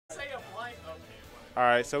All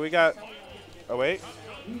right, so we got. Oh wait.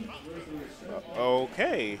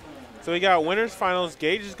 Okay. So we got winners finals.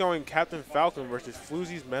 Gage is going Captain Falcon versus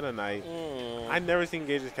Fluzi's Meta Knight. I've never seen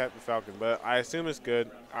Gage's Captain Falcon, but I assume it's good.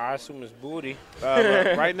 I assume it's booty.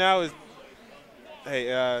 Right now is. Hey,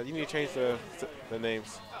 you need to change the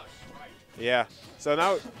names. Yeah. So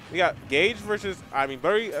now we got Gage versus,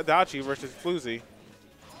 Buttery Adachi versus Fluzi,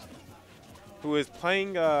 who is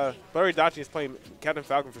playing, Buttery Adachi is playing Captain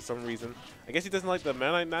Falcon for some reason. I guess he doesn't like the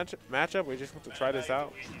Meta Knight matchup, or he just wants to try this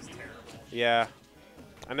out. Yeah.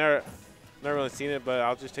 I never really seen it, but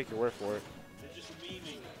I'll just take your word for it.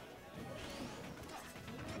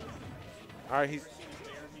 All right, he's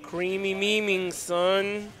creamy memeing,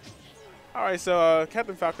 son. All right, so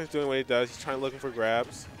Captain Falcon's doing what he does. He's looking for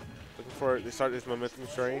grabs, looking for to start this momentum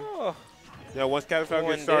train. Oh. You know, once Captain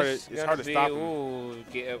Falcon gets started, it's hard to stop him.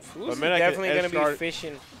 Fluzi's definitely going to be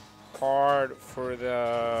fishing hard for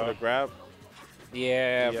the grab.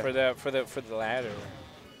 Yeah, for the ladder.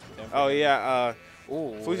 Definitely. Oh yeah.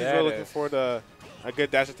 Fluzi's really looking for a good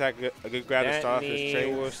dash attack, a good grab to start off his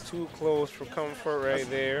train. Was too close for comfort right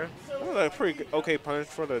there. That was a pretty okay punish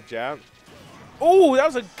for the jab. Oh, that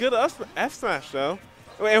was a good F smash though.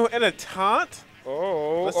 And a taunt.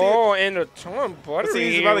 And a taunt. Buttery. Let's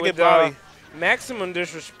see, he's about to get body. Maximum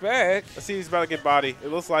disrespect. Let's see, he's about to get body. It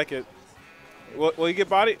looks like it. Will he get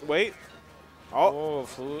body? Wait.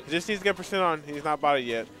 He just needs to get percent on. He's not bodied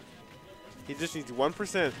yet. He just needs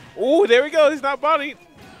 1%. Oh, there we go. He's not bodied.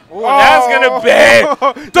 Oh, that's gonna be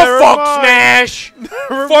the fuck smash.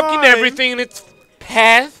 Fucking everything in its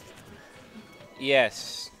path.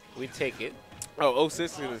 Yes, we take it. Oh,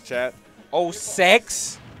 06 in the chat.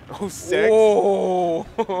 06? 06? Oh.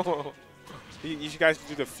 You guys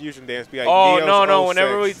do the fusion dance. Be like, no.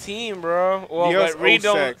 Whenever we team, bro. Well, Neo's but Reed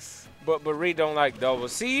don't. But Reed don't like double.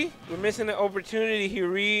 See, we're missing an opportunity here,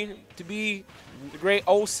 Reed, to be the great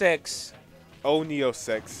 06. Oh, Neo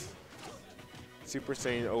 6. Super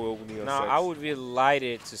Saiyan Neo 6. Nah, I would be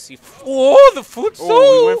delighted to see. Oh, the foot soul!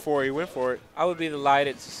 Oh, he went for it. I would be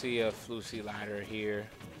delighted to see a Fluzi ladder here.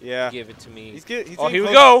 Yeah. Give it to me. He's here we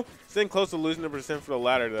go. He's getting close to losing the percent for the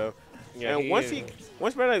ladder, though. Yeah, and once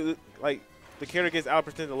Meta, like, the character gets out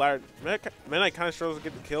percent the ladder, Meta kind of struggles to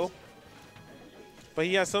get the kill. But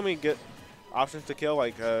he has so many good options to kill,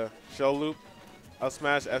 like shell loop, L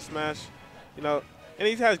smash, F smash, you know, and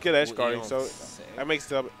he has good edge guarding, so that makes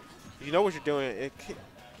it up. If you know what you're doing,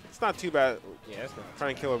 it's not too bad. Yeah, it's not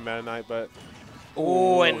trying to kill a Meta Knight, but.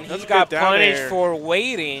 Oh, and he got punished for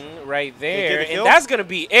waiting right there, and that's gonna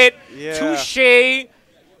be it. Yeah. Touche,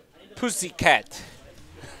 pussycat.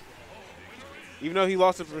 Even though he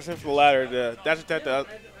lost the percent for the ladder, the dash attack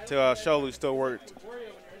to shell loop still worked.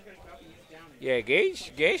 Yeah,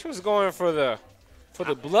 Gage was going for the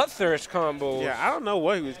bloodthirst combo. Yeah, I don't know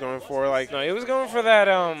what he was going for. Like, no, he was going for that.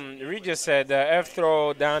 Reed just said the F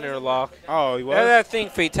throw down air lock. Oh, he was. That thing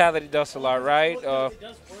fatality does a lot, right?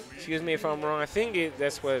 Excuse me if I'm wrong. I think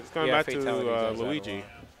that's what. It's going back to Luigi.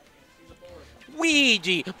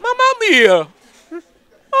 Luigi, Mamma Mia,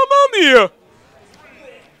 Mamma Mia.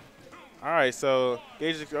 All right, so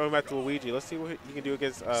Gage is going back to Luigi. Let's see what he can do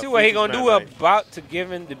against. See what he gonna do about to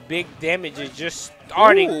give him the big damage is just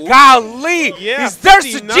starting. Ooh. Golly, yeah, he's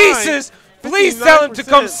thirsty Jesus. Please tell him to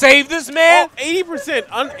come save this man.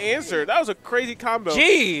 80% unanswered. That was a crazy combo.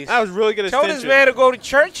 Jeez, that was really good. Tell this man to go to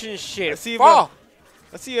church and shit. Let's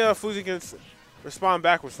see if Fluzi can respond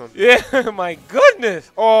back with something. Yeah, my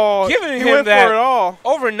goodness. Oh, giving he him went that for it all.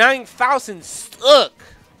 Over 9,000 stuck.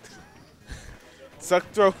 Suck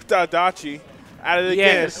throw Adachi. At it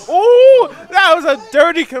yes. again. Oh, that was a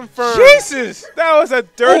dirty confirm. Jesus. That was a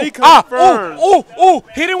dirty confirm. Oh,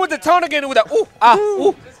 hit him with the taunt again with a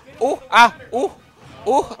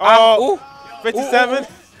 57.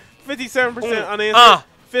 57% unanswered.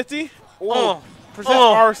 50. Percent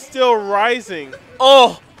are still rising.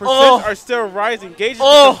 Percent are still rising. Gage is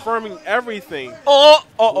confirming everything.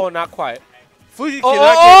 Not quite. Fluzi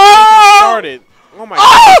cannot get anything started. Oh my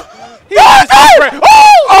god.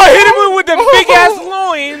 Hit him with the big ass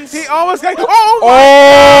loins. He almost got.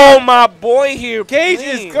 My boy here. Gage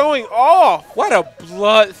is going off. What a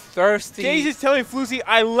bloodthirsty. Gage is telling Fluzi,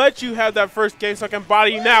 I let you have that first game so I can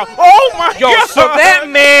body you now. Oh my god. So that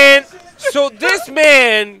man, this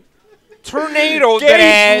man tornadoed that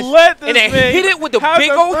ass and then hit it with the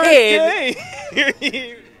big old head.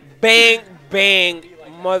 Bang, bang,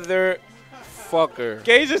 motherfucker.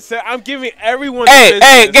 Gage just said, I'm giving everyone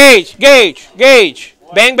Hey, Gage.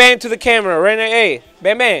 Bang, bang to the camera right now. Hey,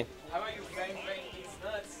 bang, bang.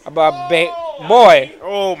 About bang. Boy.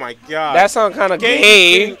 Oh, my God. That sounds kind of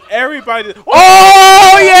gay. Everybody.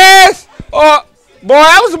 Oh, yes. Boy,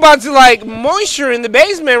 I was about to like moisture in the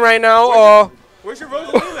basement right now. Where's your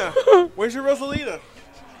Rosalina? Where's your Rosalina?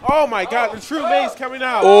 Oh my God, the true maze coming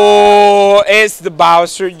out. Oh, it's the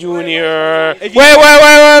Bowser Jr. Wait.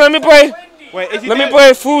 Let me play. Let me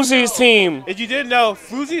play Fluzi's team. If you didn't know,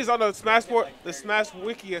 Fluzi is on the Smash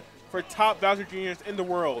Wiki for top Bowser Juniors in the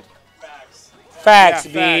world. Facts,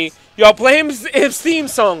 B. Facts. Yo, play his theme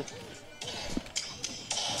song.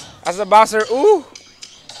 That's a Bowser. Ooh.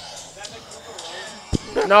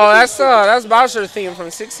 No, that's Bowser's theme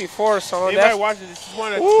from '64. So anybody watching this is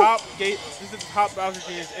one of the this is the top Bowser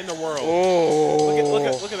Juniors in the world. Oh, look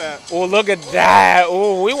at that. Oh, look at that.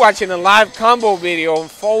 Oh, we watching a live combo video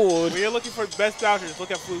unfold. When you're looking for best Bowsers,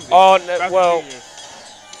 look at Fluzi. Oh, well.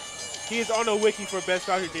 He is on the wiki for best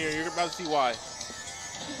Bowser Jr. You're about to see why.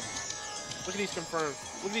 Look at these confirms.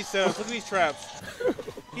 Look at these setups. Look at these traps.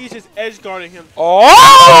 He's just edge guarding him.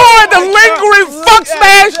 Oh, the lingering fuck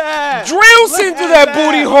smash drills into that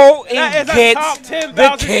booty hole and gets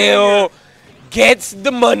the kill. Gets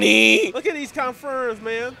the money. Look at these confirms,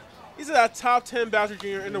 man. These are the top 10 Bowser Jr.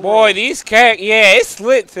 in the world. Boy, these it's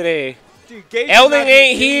lit today. Dude, Elden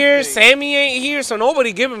ain't here, Sammy ain't here, so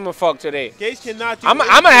nobody give him a fuck today. Gage cannot do I'm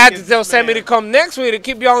gonna have to tell Sammy to come next week to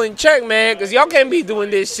keep y'all in check, man, because y'all can't be doing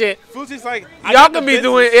this shit. Fuzi's like, y'all can be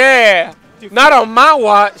doing, dude, not on my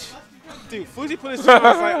watch. Dude, Fluzi put his arms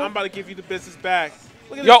like, I'm about to give you the business back.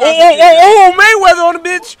 Look at yo, Mayweather on the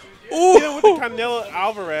bitch. Ooh. Hit him with the Canelo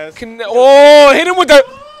Alvarez. Hit him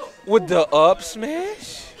with the up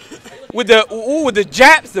smash. with the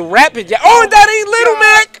japs, the rapid jab. Oh, that ain't Little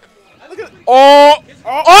Mac.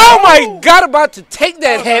 Oh my God! About to take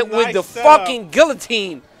that head with the fucking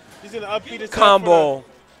guillotine. He's gonna upbeat his combo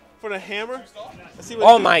for the hammer.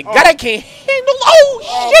 Oh my God! I can't handle.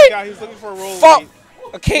 Oh shit! My God, he's looking for a roll. Fuck!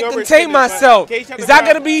 I can't contain myself. Is that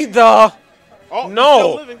gonna be the?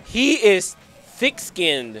 No, he is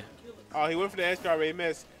thick-skinned. Oh, he went for the edge guard, but he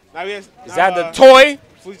missed. Now he has. Is that the toy?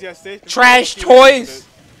 Trash toys.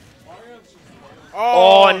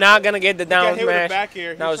 Oh, not gonna get the down smash.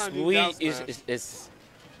 Now it's Luigi. Is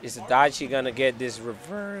Adachi gonna get this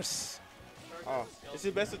reverse? Oh, is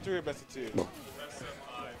it best of 3 or best of 2?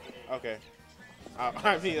 Okay.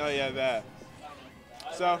 I mean, oh yeah, that.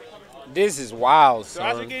 So. This is wild, So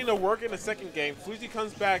after getting the work in the second game, Fluzi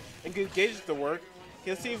comes back and engages the work.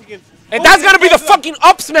 He'll see if he can. And that's gonna be the fucking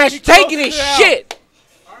up smash taking his shit.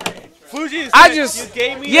 Fluzi is you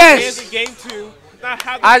gave me in game 2.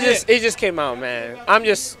 It just came out, man.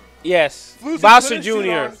 Fluzi Bowser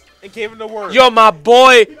Jr. And gave him the work. Yo, my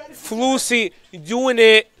boy Fluzi doing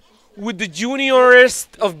it with the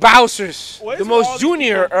juniorest of Bowsers. The most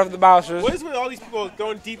junior of the Bowsers. What is with all these people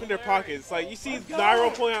going deep in their pockets? Like, you see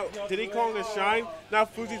Nairo pulling out Diddy Kong and Shine. Now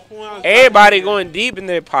Fluzi's pulling out. Everybody going deep in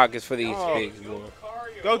their pockets for these pigs, boy.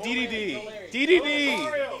 Go DDD. DDD.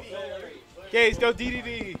 Gaze, go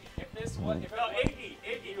DDD. If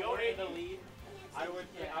you're in the lead, I would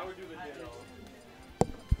do the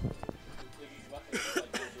ditto.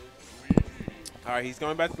 All right, he's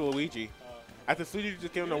going back to Luigi. After Fluzi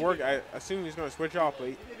just gave him the work, I assume he's going to switch off, but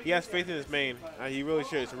he has faith in his main. He really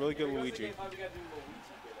should. It's a really good Luigi.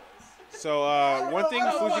 So one thing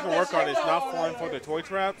Fluzi can work on is not falling for the toy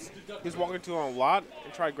traps. He's walking to him a lot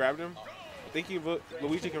and try grabbing him. I think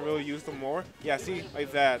Luigi can really use them more. Yeah, see,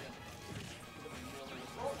 like that.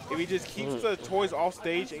 If he just keeps the toys off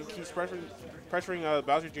stage and keeps pressuring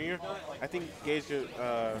Bowser Jr., I think Gage could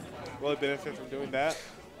really benefit from doing that.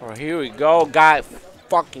 Oh, here we go. God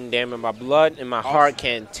fucking damn it. My blood and my heart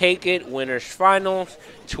can't take it. Winners finals.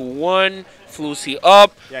 2-1. Fluzi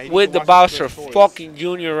up with the Bowser fucking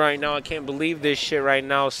Jr. right now. I can't believe this shit right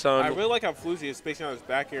now, son. I really like how Fluzi is spacing out his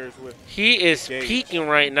back airs with He is Gage. peaking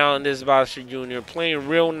right now in this Bowser Jr. Playing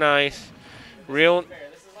real nice.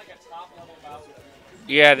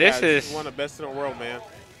 Yeah, this is one of the best in the world, man.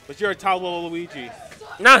 But you're a top level Luigi.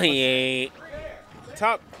 No, he ain't.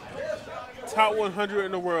 Top 100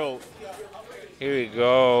 in the world. Here we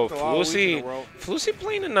go. Fluzi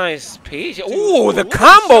playing a nice page. Ooh, the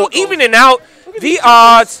combo evening out the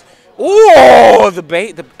odds. Ooh,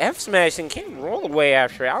 the F smash and came roll away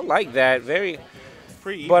after it. I like that. Very.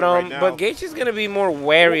 But Gage is gonna be more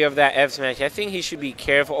wary of that F smash. I think he should be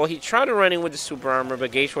careful. Oh, he tried to run in with the super armor,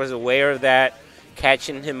 but Gage was aware of that,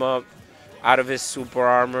 catching him up out of his super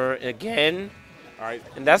armor again. All right.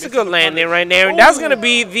 And that's a good landing right there. And that's going to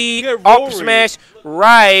be the up smash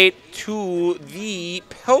right to the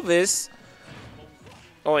pelvis.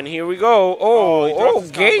 Oh, and here we go. Oh,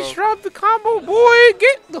 Gage dropped the combo. Boy,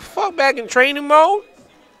 get the fuck back in training mode.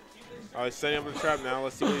 Oh, he's setting up the trap now.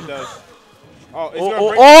 Let's see what he does.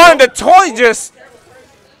 And the toy just.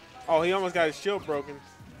 Oh, he almost got his shield broken.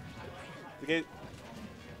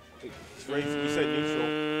 He's ready to reset neutral.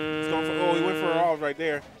 He's going for, oh, he went for a all right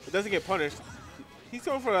there. But doesn't get punished. He's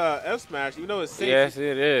going for a F smash, even though it's safe. Yes,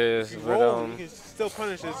 it is. If you But, roll, you can still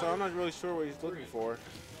punish it, so I'm not really sure what he's looking for.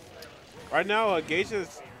 Right now, Gage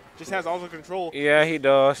just has all the control. yeah, he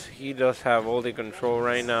does. He does have all the control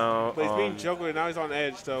right now. But he's being juggled, and now he's on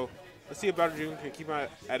edge, so let's see if Buttery Jr. can keep him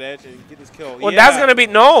at edge and get this kill. Well, yeah. that's going to be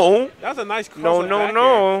no. That was a nice cross.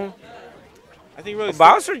 No. I think really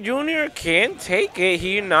Bowser Jr. can take it.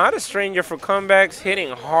 He's not a stranger for comebacks,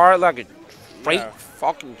 hitting hard like a freight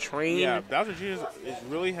fucking train. Yeah, Bowser Jr. is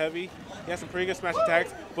really heavy. He has some pretty good smash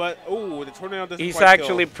attacks, but oh, the tornado doesn't He's quite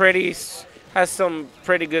actually kill. has some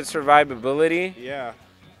pretty good survivability. Yeah.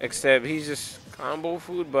 Except he's just combo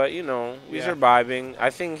food, but you know, he's surviving. I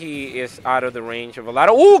think he is out of the range of a lot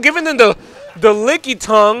of. Ooh, giving them the licky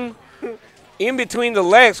tongue in between the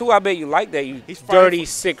legs. Ooh, I bet you like that, you dirty,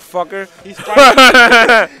 sick fucker. He's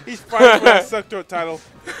fighting, he's fighting for that suck throat title.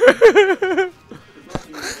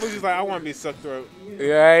 He's like, I want to be suck throat.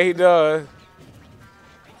 Yeah, he does.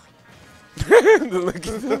 The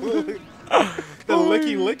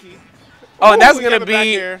licky. Oh, and that's going to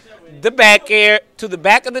be the back air to the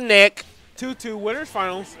back of the neck. 2-2 winners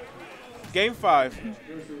finals. Game 5.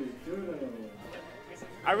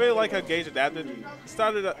 I really like how Gage adapted. He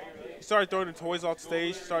started throwing the toys off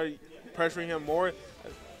stage, started pressuring him more.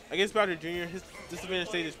 Against Bowser Jr., his disadvantage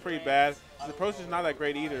stage is pretty bad. His approach is not that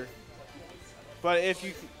great either. But if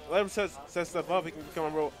you let him set stuff up, he can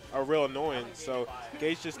become a real annoyance. So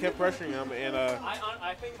Gage just kept pressuring him, and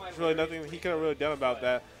there's really nothing he could have really done about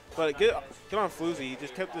that. But get on Fluzi. He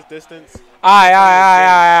just kept his distance.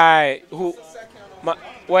 Aye.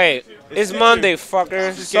 Wait, it's Monday,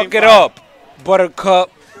 fucker. Suck it up,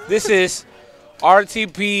 Buttercup. This is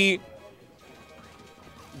RTP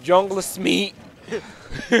Jungle Meat.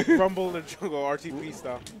 Rumble in the jungle, RTP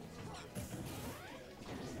style.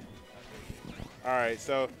 All right,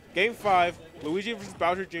 so game 5, Luigi versus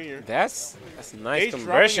Bowser Jr. That's nice Gage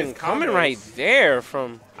conversion coming right there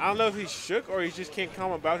from. I don't know if he's shook or he just can't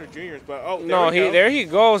calm Bowser Jr.'s, but there he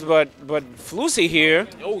goes. But Fluzi here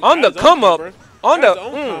on the come up on the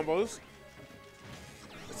combos.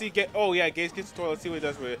 Let's see, Gage gets the toy. Let's see what he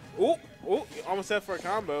does with it. Ooh, almost set for a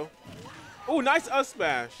combo. Ooh, nice up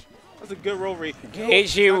smash. That's a good roll read.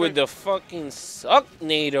 Gage here with the fucking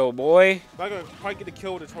suck-nado, boy. Not gonna quite get the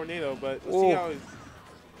kill with the tornado, but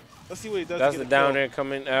let's see what he does. That's the down there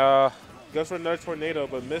coming. Goes for another tornado,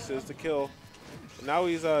 but misses the kill. And now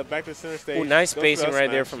he's back to center stage. Ooh, nice spacing right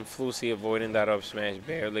there from Fluzi, avoiding that up smash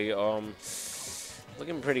barely.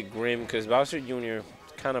 Looking pretty grim because Bowser Jr.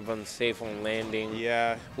 kind of unsafe on landing.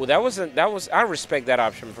 Yeah. Well, that was I respect that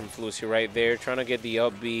option from Fluzi right there, trying to get the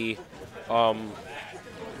up B.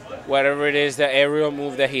 Whatever it is, the aerial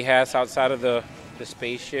move that he has outside of the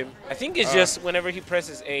spaceship. I think it's just whenever he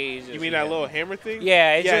presses A. You mean that little hammer thing?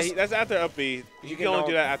 Yeah, that's after up B. You can only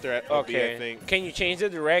do that after up B, I think. Can you change the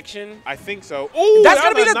direction? I think so. Ooh, that's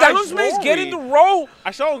going to be the down smash, getting the roll.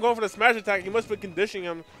 I saw him going for the smash attack. He must be conditioning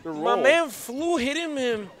him to roll. My man Flu hitting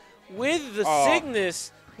him with the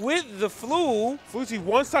Cygnus, with the Flu. Fluzi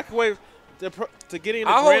one stock away to getting in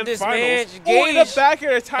the I grand hope this finals. match, in the back here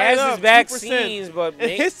to tie it up. Has his vaccines, but it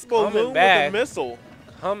hits balloon with the missile.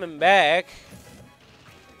 Coming back.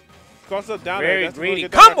 Cross up down Very there. greedy.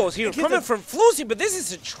 Combos here coming from Fluzi, but this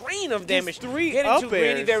is a train of damage. Getting too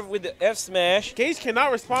greedy there with the F smash. Gage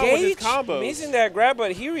cannot respond with his combos. Missing that grab,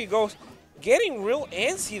 but here he goes. Getting real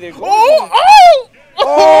antsy there. Oh my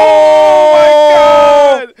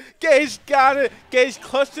God! Gage got it. Gage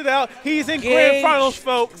clutched it out. He's in grand finals,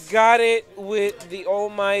 folks. Got it with the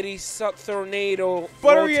almighty suck tornado.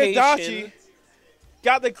 Buttery Adachi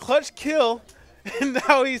got the clutch kill, and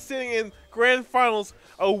now he's sitting in grand finals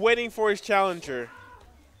awaiting for his challenger.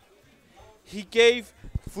 He gave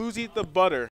Fluzi the butter.